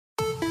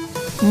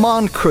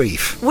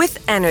Moncrief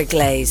with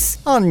Energlaze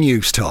on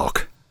News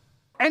Talk.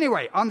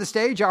 Anyway, on the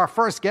stage, our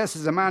first guest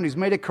is a man who's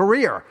made a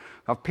career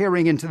of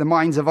peering into the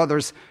minds of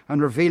others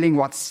and revealing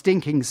what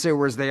stinking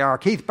sewers they are.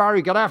 Keith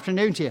Barry, good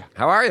afternoon to you.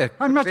 How are you?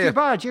 I'm not too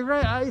bad. You're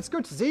right. It's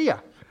good to see you.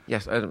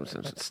 Yes,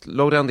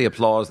 slow down the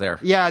applause there.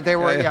 Yeah, they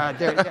were.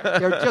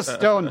 They're just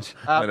stunned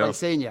by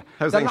seeing you.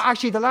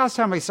 Actually, the last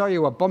time I saw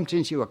you, I bumped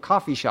into you at a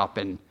coffee shop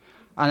and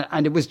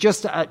it was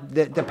just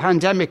the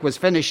pandemic was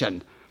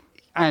finishing,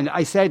 and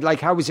I said, like,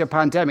 how was your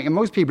pandemic? And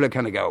most people would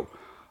kind of go,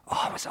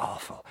 oh, it was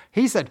awful.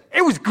 He said,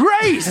 it was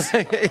great!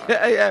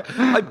 yeah.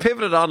 I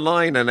pivoted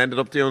online and ended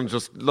up doing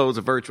just loads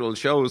of virtual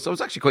shows. So I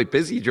was actually quite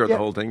busy during the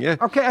whole thing, yeah.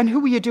 Okay, and who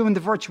were you doing the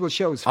virtual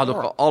shows for? Oh,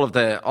 look, all of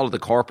the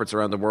corporates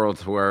around the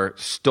world who are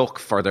stuck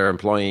for their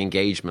employee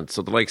engagement.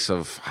 So the likes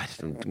of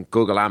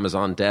Google,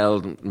 Amazon, Dell,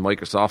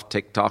 Microsoft,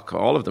 TikTok,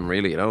 all of them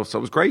really, So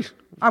it was great.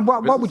 And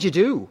what would you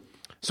do?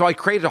 So I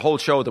created a whole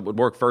show that would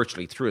work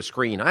virtually through a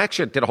screen. I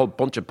actually did a whole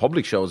bunch of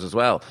public shows as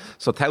well.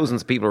 So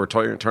thousands of people were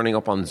turning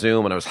up on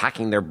Zoom, and I was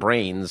hacking their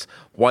brains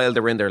while they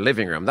were in their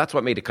living room. That's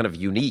what made it kind of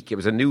unique. It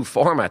was a new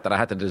format that I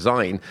had to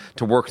design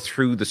to work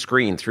through the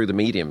screen, through the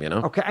medium,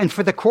 Okay, and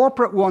for the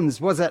corporate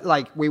ones, was it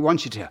like, we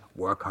want you to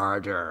work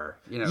harder?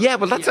 Yeah,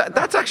 well,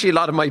 that's actually a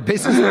lot of my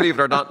business, believe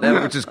it or not,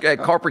 now, which is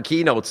corporate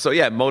keynotes. So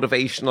yeah,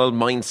 motivational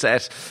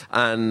mindset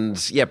and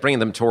bringing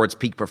them towards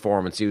peak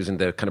performance using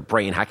the kind of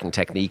brain hacking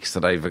techniques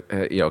that I've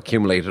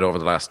accumulated over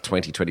the last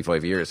 20,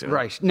 25 years.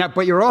 Right. Now,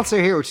 but you're also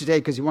here today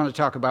because you want to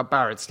talk about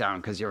Barretstown,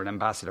 because you're an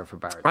ambassador for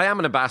Barretstown. I am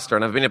an ambassador,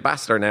 and I've been an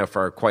ambassador now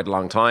for quite a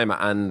long time,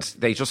 and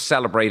they just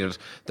celebrated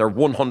their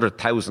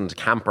 100,000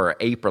 camper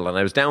April, and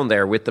I was down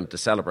there with them to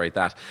celebrate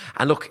that.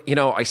 And look,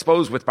 I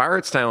suppose with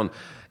Barretstown,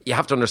 you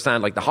have to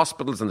understand, like, the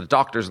hospitals and the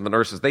doctors and the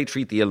nurses, they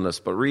treat the illness,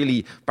 but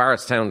really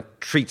Barretstown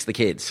treats the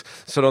kids.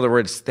 So in other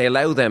words, they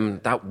allow them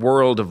that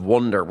world of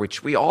wonder,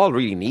 which we all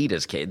really need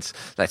as kids,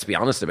 let's be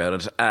honest about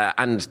it.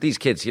 And these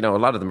kids, a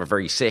lot of them are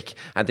very sick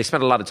and they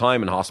spend a lot of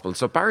time in hospital.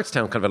 So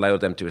Barretstown kind of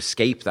allowed them to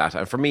escape that.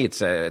 And for me,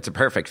 it's a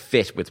perfect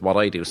fit with what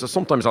I do. So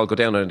sometimes I'll go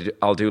down and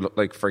I'll do,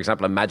 like, for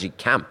example, a magic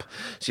camp.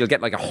 So you'll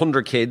get like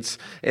 100 kids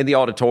in the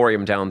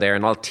auditorium down there,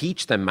 and I'll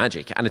teach them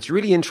magic. And it's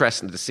really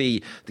interesting to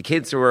see the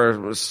kids who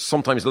are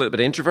sometimes a little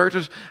bit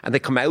introverted, and they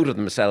come out of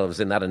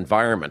themselves in that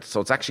environment. So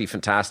it's actually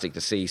fantastic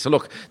to see. So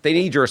look, they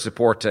need your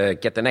support to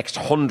get the next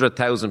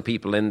 100,000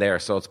 people in there.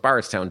 So it's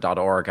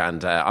barretstown.org,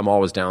 and I'm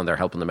always down there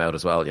helping them out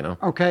as well,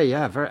 Okay,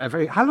 yeah,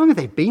 very. How long have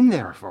they been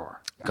there for?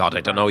 God,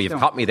 I don't know. You've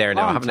caught me there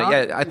now, haven't you?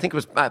 Yeah, I think it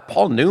was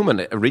Paul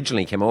Newman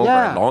originally came over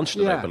and launched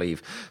it, I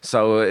believe.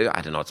 So,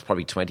 I don't know, it's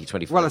probably 20,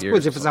 25 years. Well, I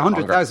suppose if it's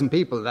 100,000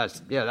 people,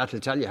 that'll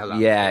tell you how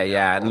long.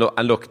 Yeah.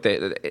 And look,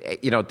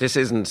 this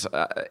isn't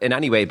in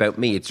any way about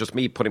me. It's just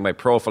me putting my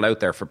profile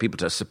out there for people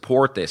to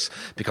support this,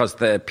 because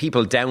the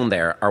people down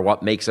there are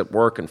what makes it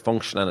work and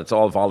function, and it's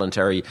all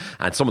voluntary.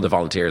 And some of the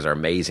volunteers are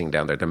amazing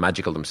down there. They're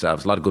magical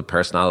themselves. A lot of good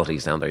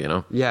personalities down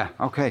there, Yeah,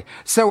 okay.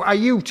 So are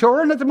you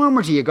touring at the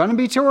moment? Are you going to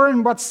be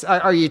touring?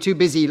 Are you too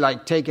busy,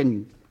 like,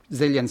 taking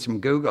zillions from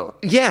Google?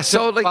 Yeah,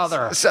 so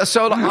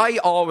I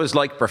always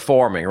like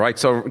performing, right?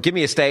 So give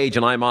me a stage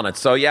and I'm on it.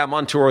 So yeah, I'm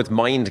on tour with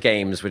Mind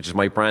Games, which is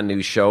my brand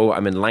new show.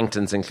 I'm in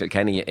Langtons in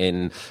Kilkenny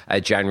in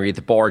January,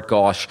 the board.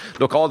 Gosh,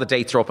 look, all the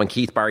dates are up on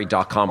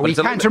keithbarry.com. He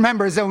can't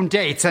remember his own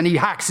dates and he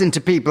hacks into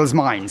people's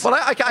minds. Well,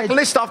 I can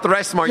list off the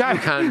rest, Mark. You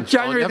can.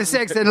 January the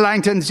 6th in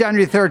Langtons,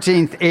 January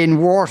 13th in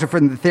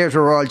Waterford in the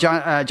Theatre Royal,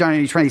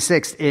 January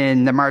 26th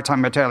in the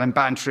Maritime Hotel in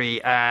Bantry,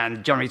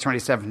 and January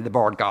 27th in the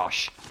board.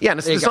 Gosh. Yeah, and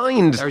it's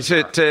designed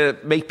to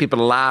make people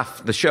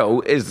laugh. The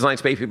show is designed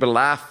to make people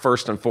laugh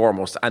first and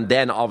foremost, and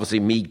then obviously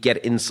me get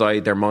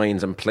inside their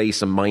minds and play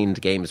some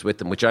mind games with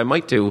them, which I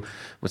might do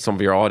with some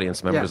of your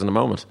audience members in a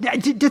moment.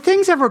 Do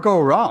things ever go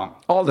wrong?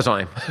 All the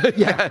time.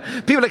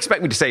 Yeah. People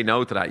expect me to say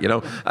no to that,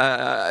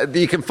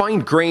 You can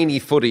find grainy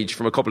footage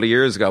from a couple of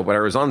years ago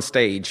where I was on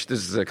stage. This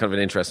is a kind of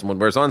an interesting one.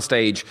 Where I was on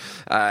stage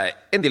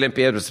in the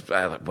Olympia. It was,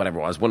 whatever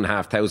it was,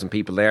 1,500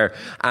 people there.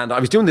 And I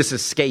was doing this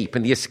escape.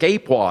 And the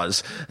escape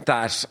was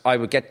that I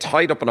would get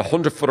tied up on a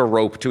 100-footer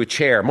rope to a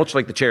chair, much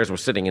like the chairs we're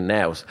sitting in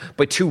now,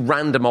 by two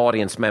random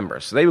audience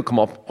members. So they would come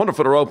up,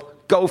 100-footer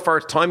rope, go for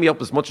it, tie me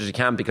up as much as you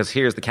can, because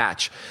here's the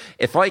catch.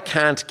 If I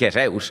can't get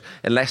out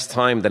in less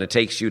time than it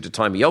takes you to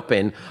tie me up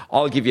in,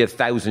 I'll give you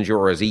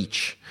 €1,000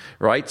 each.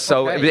 Right?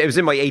 So it was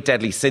in my 8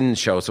 Deadly Sins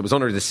show. So it was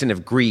under the sin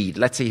of greed.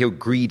 Let's see how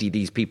greedy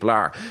these people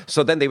are.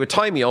 So then they would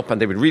tie me up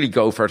and they would really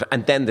go for it.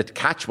 And then the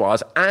catch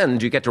was,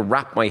 and you get to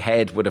wrap my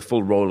head with a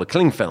full roll of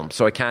cling film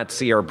so I can't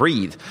see or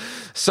breathe.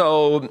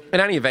 So in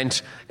any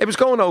event, it was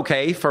going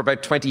okay for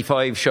about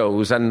 25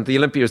 shows. And the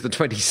Olympia was the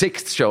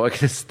 26th show. I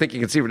think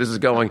you can see where this is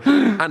going.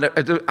 And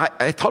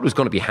I thought it was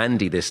going to be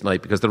handy this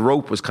night because the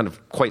rope was kind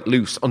of quite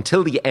loose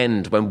until the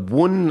end, when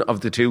one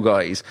of the two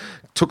guys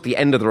took the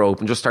end of the rope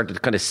and just started to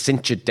kind of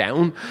cinch it shit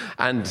down.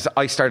 And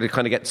I started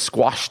kind of getting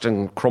squashed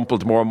and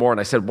crumpled more and more. And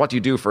I said, what do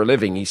you do for a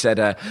living? He said,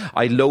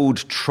 I load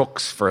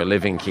trucks for a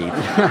living, Keith.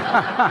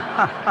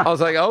 I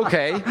was like,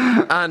 okay.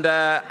 And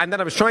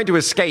then I was trying to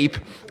escape,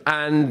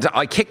 and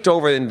I kicked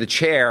over in the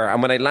chair.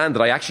 And when I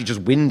landed, I actually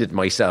just winded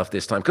myself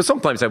this time. Because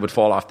sometimes I would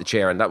fall off the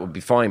chair and that would be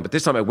fine. But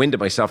this time I winded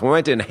myself. And I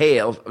went to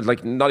inhale,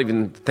 like not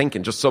even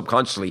thinking, just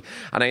subconsciously.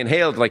 And I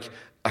inhaled like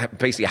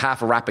basically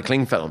half a wrap of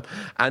cling film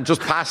and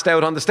just passed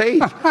out on the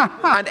stage.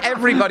 And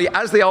everybody,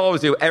 as they always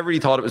do, everybody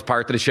thought it was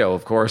part of the show,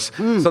 of course.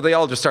 So they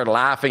all just started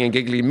laughing and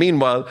giggling.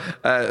 Meanwhile,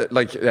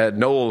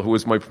 Noel, who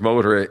was my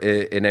promoter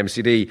in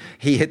MCD,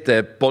 he hit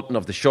the button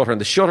of the shutter,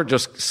 and the shutter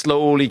just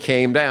slowly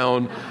came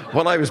down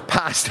while I was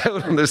passed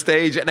out on the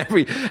stage. And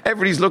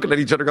everybody's looking at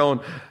each other going,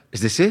 is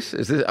this it?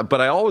 Is this?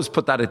 But I always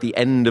put that at the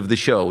end of the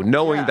show,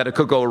 knowing that it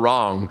could go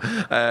wrong,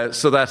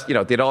 so that, you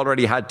know, they'd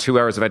already had 2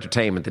 hours of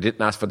entertainment. They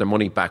didn't ask for their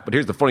money back. But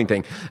here's the funny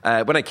thing.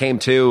 When I came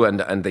to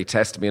and they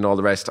tested me and all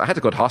the rest, I had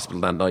to go to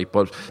hospital that night.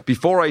 But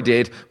before I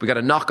did, we got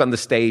a knock on the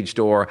stage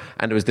door,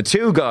 and it was the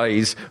 2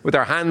 guys with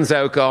their hands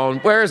out going,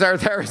 where's our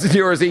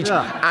 €1,000 each?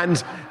 Yeah.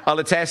 And I'll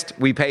attest,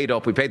 we paid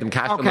up. We paid them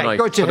cash on the night.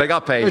 But they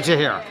got paid. Good to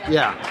hear.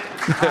 Yeah.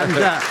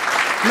 And,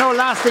 no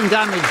lasting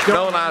damage.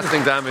 No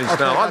lasting damage,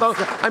 okay, no. Although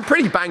I'm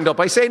pretty banged up.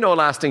 I say no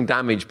lasting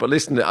damage, but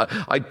listen,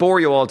 I'd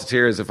bore you all to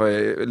tears if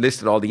I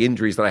listed all the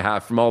injuries that I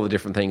have from all the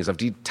different things. I've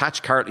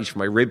detached cartilage from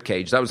my rib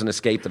cage. That was an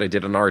escape that I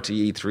did on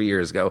RTE 3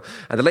 years ago.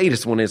 And the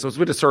latest one is, I was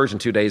with a surgeon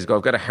 2 days ago.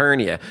 I've got a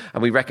hernia,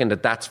 and we reckon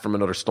that that's from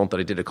another stunt that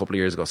I did a couple of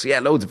years ago. So yeah,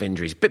 loads of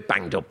injuries, bit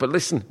banged up. But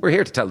listen, we're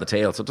here to tell the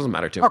tale, so it doesn't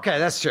matter too much. Okay,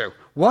 that's true.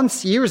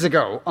 Once, years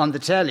ago, on the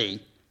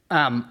telly,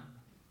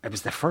 it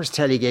was the first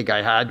telly gig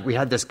I had. We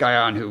had this guy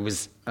on who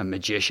was a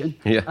magician.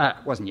 Yeah.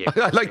 Wasn't you?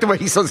 I like the way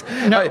he says,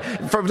 no.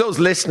 For those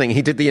listening,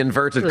 he did the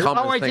inverted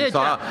commas thing. Did,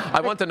 so yeah.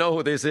 I want to know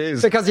who this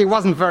is. Because he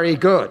wasn't very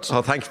good.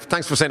 Oh,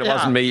 thanks for saying it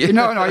wasn't me.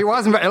 No, he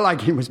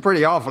wasn't. He was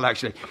pretty awful,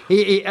 actually.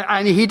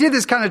 He did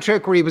this kind of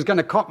trick where he was going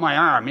to cut my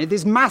arm. He had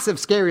this massive,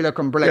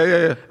 scary-looking blade.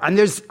 Yeah. And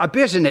there's a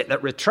bit in it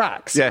that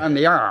retracts on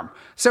the arm.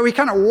 So he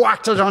kind of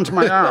whacked it onto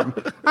my arm.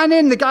 And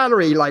in the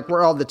gallery, like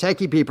where all the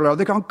techie people are,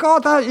 they're going,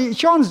 God,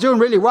 Sean's doing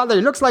really well there.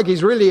 He looks like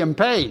he's really in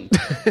pain.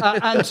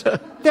 And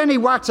then he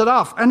whacked it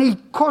off, and he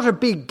cut a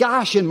big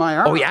gash in my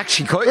arm. Oh, he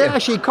actually cut you? He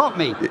actually cut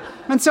me.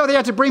 And so they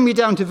had to bring me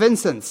down to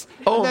Vincent's.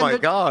 Oh, my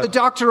God. The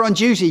doctor on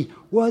duty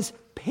was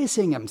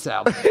pissing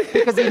himself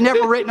because he'd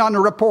never written on a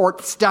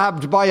report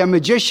stabbed by a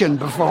magician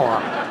before.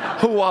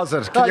 Who was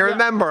it? Can you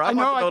remember? I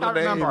can't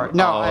remember.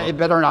 No, I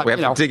better not. We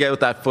have to dig out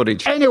that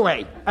footage.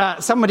 Anyway,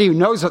 somebody who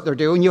knows what they're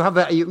doing. You have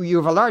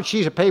a large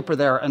sheet of paper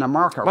there and a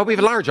marker. Well, we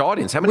have a large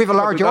audience. How many? We have a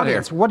large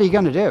audience. Here? What are you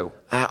going to do?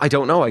 I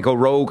don't know. I go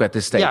rogue at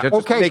this stage. Yeah,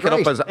 okay, make it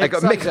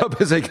up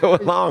as I go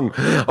along.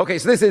 Okay,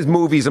 so this is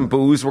Movies and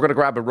Booze. We're going to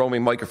grab a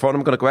roaming microphone.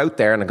 I'm going to go out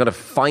there and I'm going to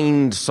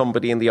find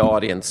somebody in the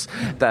audience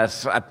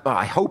that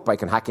I hope I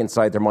can hack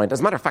inside their mind. As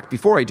a matter of fact,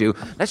 before I do,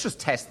 let's just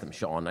test them,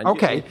 Sean. And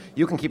okay.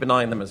 You can keep an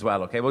eye on them as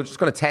well, okay? We're just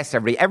going to test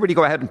everybody. Everybody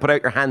go ahead and put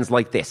out your hands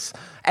like this.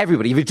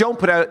 Everybody. If you don't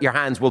put out your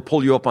hands, we'll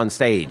pull you up on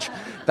stage.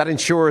 That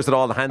ensures that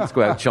all the hands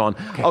go out, Sean.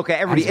 Okay,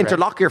 everybody,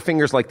 interlock your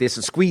fingers like this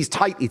and squeeze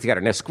tightly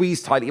together. Now,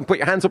 squeeze tightly and put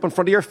your hands up in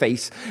front of your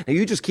face. Now,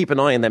 you just keep an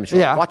eye on them, Sean.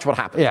 Yeah. Watch what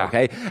happens,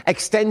 okay?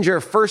 Extend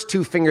your first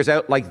 2 fingers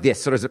out like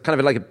this. So there's kind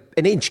of like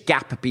an inch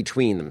gap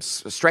between them.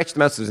 Stretch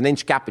them out so there's an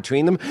inch gap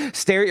between them.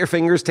 Stare at your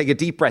fingers. Take a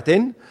deep breath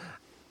in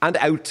and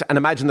out. And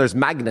imagine there's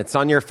magnets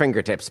on your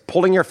fingertips,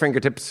 pulling your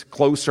fingertips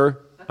closer.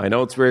 I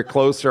know it's weird,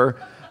 closer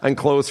and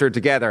closer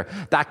together.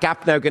 That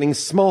gap now getting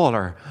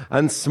smaller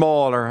and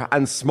smaller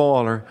and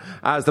smaller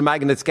as the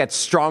magnets get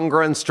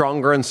stronger and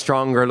stronger and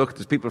stronger. Look,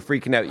 there's people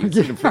freaking out. You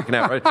see them freaking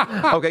out,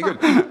 right? Okay,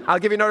 good. I'll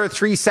give you another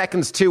 3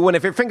 seconds too. And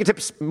if your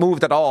fingertips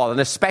moved at all, and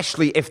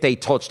especially if they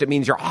touched, it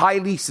means you're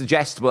highly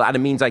suggestible, and it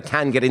means I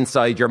can get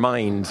inside your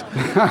mind.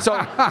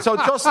 So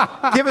just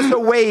give us a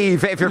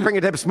wave if your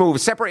fingertips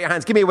move. Separate your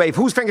hands. Give me a wave.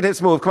 Whose fingertips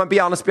move? Come on,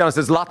 be honest.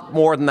 There's a lot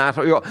more than that.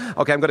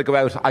 Okay, I'm going to go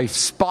out. I've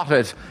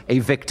spotted a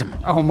victim.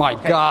 Oh my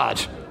God.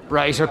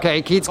 Right,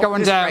 okay, Keith's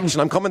going down.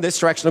 I'm coming this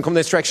direction.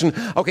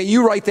 Okay,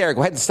 you right there.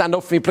 Go ahead and stand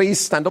up for me, please.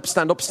 Stand up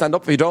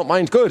if you don't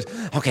mind. Good.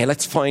 Okay,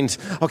 let's find...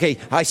 Okay,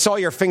 I saw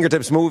your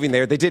fingertips moving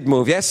there. They did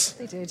move, yes?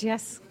 They did,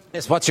 yes.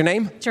 Yes, what's your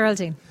name?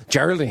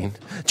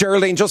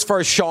 Geraldine, just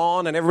for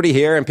Sean and everybody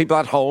here and people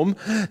at home.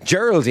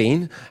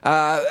 Geraldine,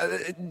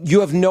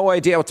 you have no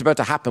idea what's about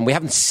to happen. We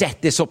haven't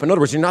set this up. In other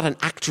words, you're not an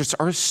actress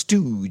or a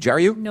stooge, are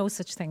you? No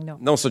such thing, no.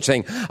 No such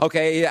thing.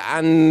 Okay,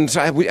 and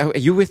are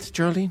you with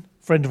Geraldine?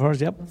 Friend of hers,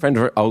 yep. Friend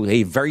of her. Oh,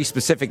 hey, very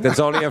specific. That's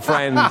only a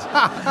friend.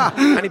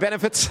 Any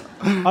benefits?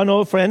 I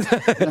know a friend.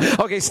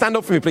 Okay, stand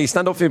up for me, please.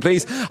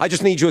 I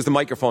just need you as the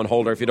microphone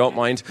holder, if you don't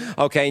mind.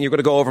 Okay, and you're going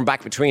to go over and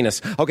back between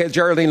us. Okay,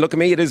 Geraldine, look at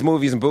me. It is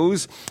Movies and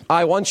Booze.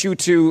 I want you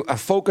to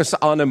focus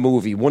on a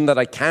movie, one that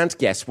I can't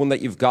guess, one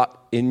that you've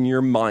got in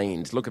your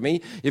mind. Look at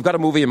me. You've got a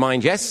movie in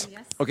mind, yes?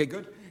 Yes. Okay,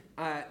 good.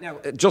 Now,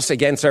 just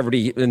again, so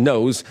everybody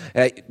knows,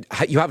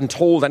 you haven't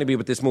told anybody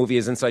what this movie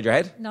is inside your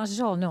head? Not at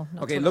all, no.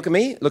 Okay, look at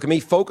me,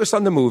 focus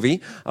on the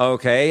movie,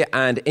 okay,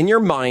 and in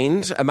your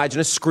mind, imagine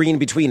a screen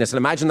between us, and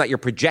imagine that you're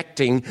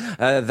projecting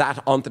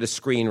that onto the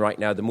screen right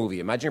now, the movie.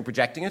 Imagine you're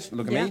projecting it,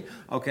 look at me,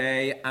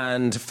 okay,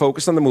 and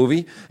focus on the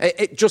movie.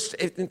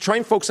 Try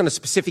and focus on a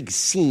specific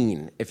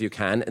scene, if you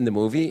can, in the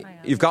movie.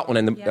 You've got one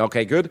in the... Yeah.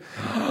 Okay, good.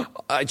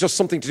 Just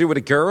something to do with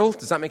a girl,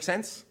 does that make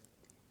sense?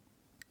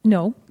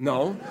 No.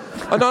 No?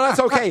 Oh, no, that's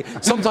okay.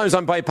 Sometimes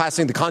I'm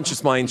bypassing the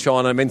conscious mind,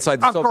 Sean. I'm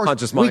inside the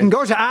subconscious mind. We can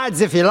go to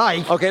ads if you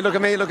like. Okay, look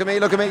at me.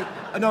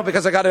 No,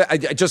 because I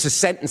got just a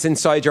sentence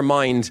inside your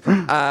mind,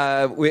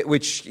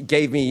 which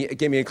gave me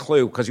a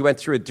clue, because you went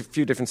through a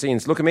few different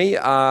scenes. Look at me.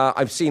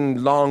 I've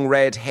seen long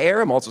red hair.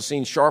 I'm also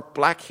seeing short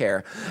black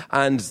hair.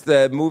 And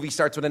the movie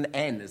starts with an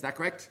N. Is that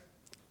correct?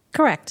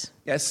 Correct.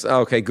 Yes.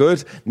 Okay,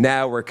 good.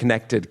 Now we're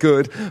connected.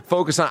 Good.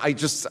 Focus on...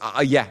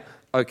 yeah.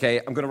 Okay,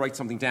 I'm going to write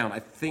something down. I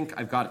think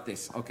I've got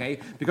this, okay?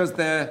 Because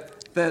the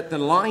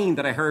line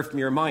that I heard from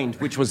your mind,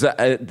 which was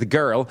the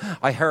girl,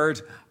 I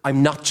heard,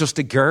 I'm not just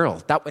a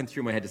girl. That went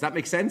through my head. Does that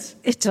make sense?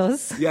 It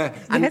does. Yeah,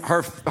 and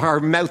her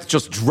mouth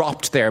just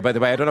dropped there, by the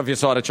way. I don't know if you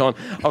saw that, Sean.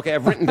 Okay,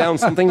 I've written down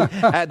something.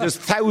 There's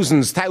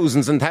thousands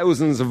and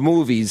thousands of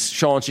movies,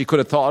 Sean, she could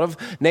have thought of.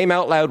 Name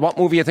out loud what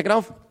movie you're thinking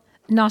of.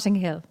 Notting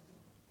Hill.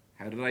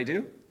 How did I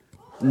do?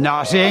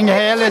 Notting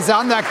Hill is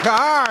on the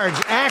card.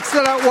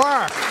 Excellent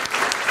work.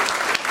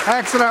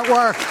 Excellent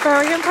work.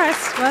 Very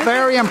impressed.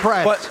 Very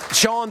impressed. But,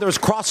 Sean, there's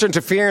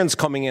cross-interference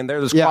coming in there.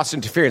 There's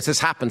cross-interference. This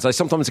happens. I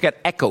sometimes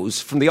get echoes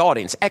from the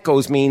audience.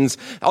 Echoes means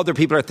other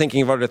people are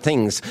thinking of other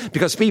things.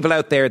 Because people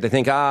out there, they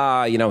think,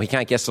 he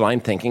can't guess what I'm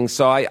thinking.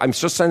 So I'm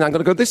just saying, I'm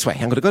going to go this way.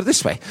 I'm going to go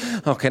this way.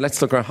 Okay,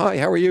 let's look around. Hi,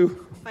 how are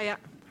you? Hiya.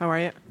 How are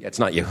you? Yeah, it's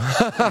not you.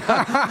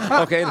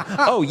 Okay.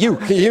 Oh, you.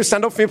 Can you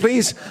stand up for me,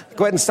 please?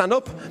 Go ahead and stand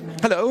up.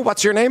 Hello,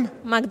 what's your name?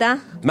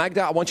 Magda.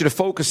 Magda, I want you to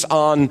focus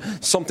on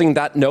something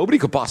that nobody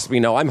could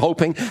possibly know, I'm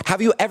hoping.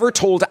 Have you ever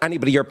told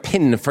anybody your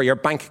PIN for your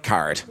bank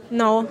card?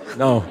 No.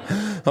 No.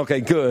 Okay,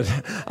 good.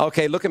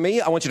 Okay, look at me.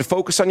 I want you to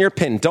focus on your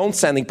PIN. Don't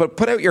say anything, but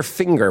put out your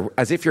finger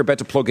as if you're about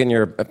to plug in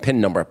your PIN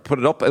number. Put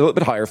it up a little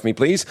bit higher for me,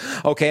 please.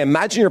 Okay,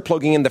 imagine you're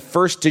plugging in the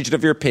first digit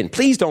of your PIN.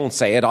 Please don't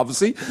say it,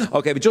 obviously.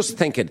 Okay, but just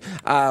think it.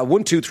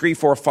 1, 2, 3,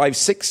 4, 5,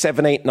 6,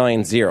 7, 8,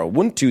 9, 0.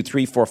 1, 2,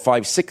 3, 4,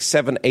 5, 6,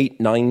 7, 8,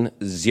 9,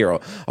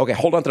 0. Okay,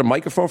 hold on to the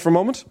microphone for a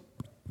moment.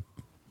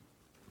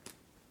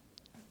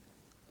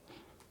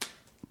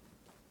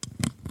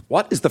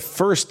 What is the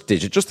first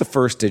digit, just the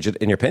first digit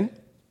in your PIN?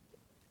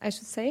 I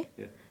should say?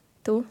 Yeah.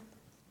 2.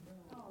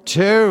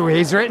 2.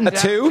 He's written a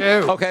 2.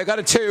 Okay, I got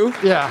a 2.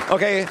 Yeah.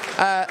 Okay.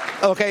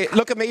 Okay.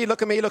 Look at me.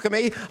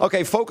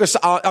 Okay. Focus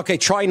on. Okay.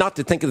 Try not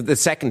to think of the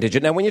second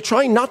digit. Now, when you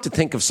try not to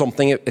think of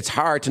something, it's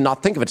hard to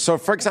not think of it. So,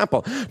 for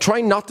example,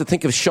 try not to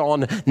think of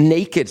Sean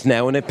naked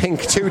now in a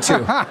pink tutu.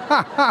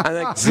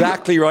 And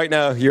exactly right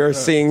now, you're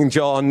seeing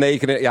John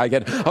naked. Yeah, I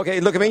get it. Okay.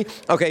 Look at me.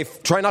 Okay.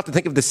 Try not to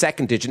think of the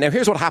second digit. Now,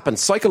 here's what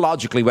happens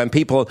psychologically when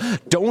people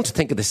don't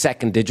think of the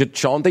second digit.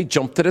 Sean, they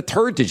jump to the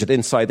third digit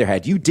inside their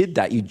head. You did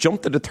that. You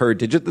jumped to the third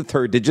digit. The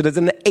third digit is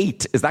an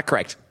 8. Is that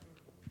correct?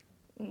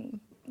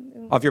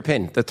 Of your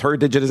PIN. The third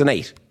digit is an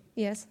 8.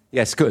 Yes.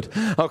 Yes, good.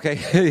 Okay,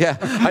 yeah.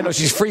 I know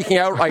she's freaking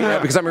out right now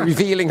because I'm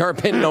revealing her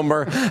PIN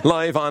number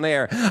live on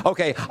air.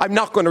 Okay, I'm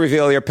not going to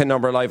reveal your PIN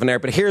number live on air,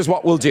 but here's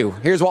what we'll do.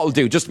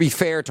 Just to be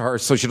fair to her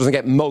so she doesn't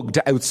get mugged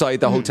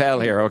outside the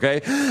hotel here,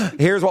 okay?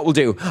 Here's what we'll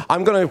do.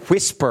 I'm going to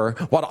whisper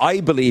what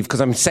I believe,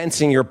 because I'm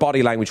sensing your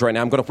body language right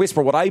now. I'm going to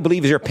whisper what I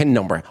believe is your PIN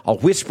number. I'll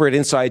whisper it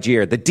inside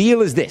your ear. The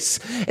deal is this.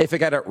 If I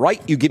get it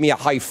right, you give me a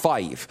high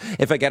five.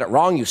 If I get it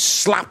wrong, you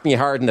slap me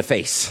hard in the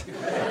face.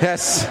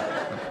 Yes.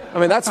 I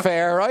mean, that's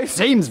fair, right?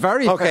 Seems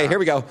very fair. Okay, here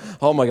we go.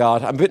 Oh, my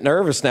God. I'm a bit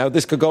nervous now.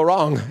 This could go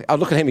wrong. Oh,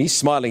 look at him. He's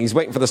smiling. He's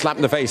waiting for the slap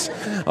in the face.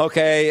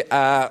 Okay,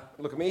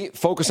 look at me.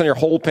 Focus on your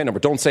whole PIN number.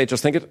 Don't say it.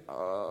 Just think it.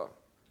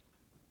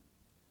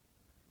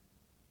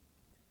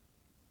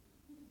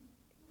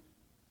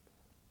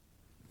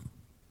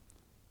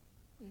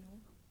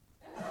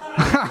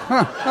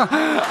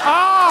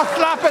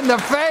 Slap in the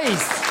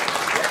face.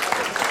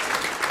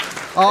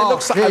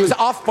 I was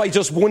off by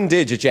just one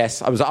digit,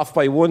 yes. I was off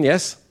by one,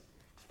 yes.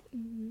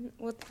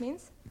 What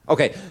means?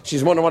 Okay,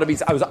 she's wondering what it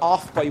means. I was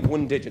off by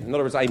one digit. In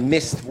other words, I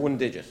missed one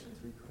digit.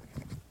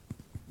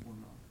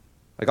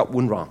 I got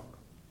one wrong.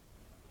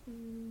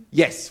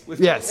 Yes.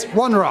 Yes,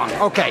 one wrong.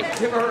 Okay.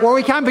 Well,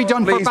 we can't be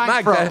done for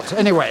bank fraud.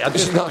 Anyway, I'm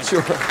just not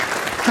sure.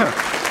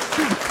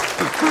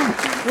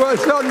 Well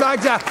done,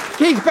 Magda.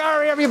 Keith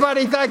Barry,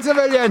 everybody. Thanks a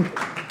million.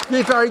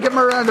 Keith Barry, give him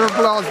a round of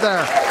applause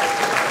there.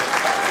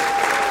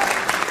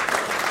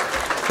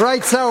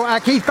 Right, so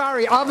Keith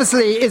Barry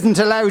obviously isn't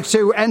allowed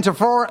to enter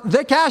for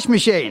the cash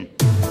machine.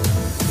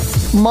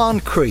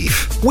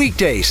 Moncrief,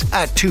 weekdays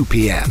at 2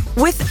 p.m.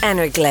 with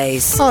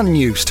Energlaze on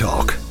News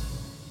Talk.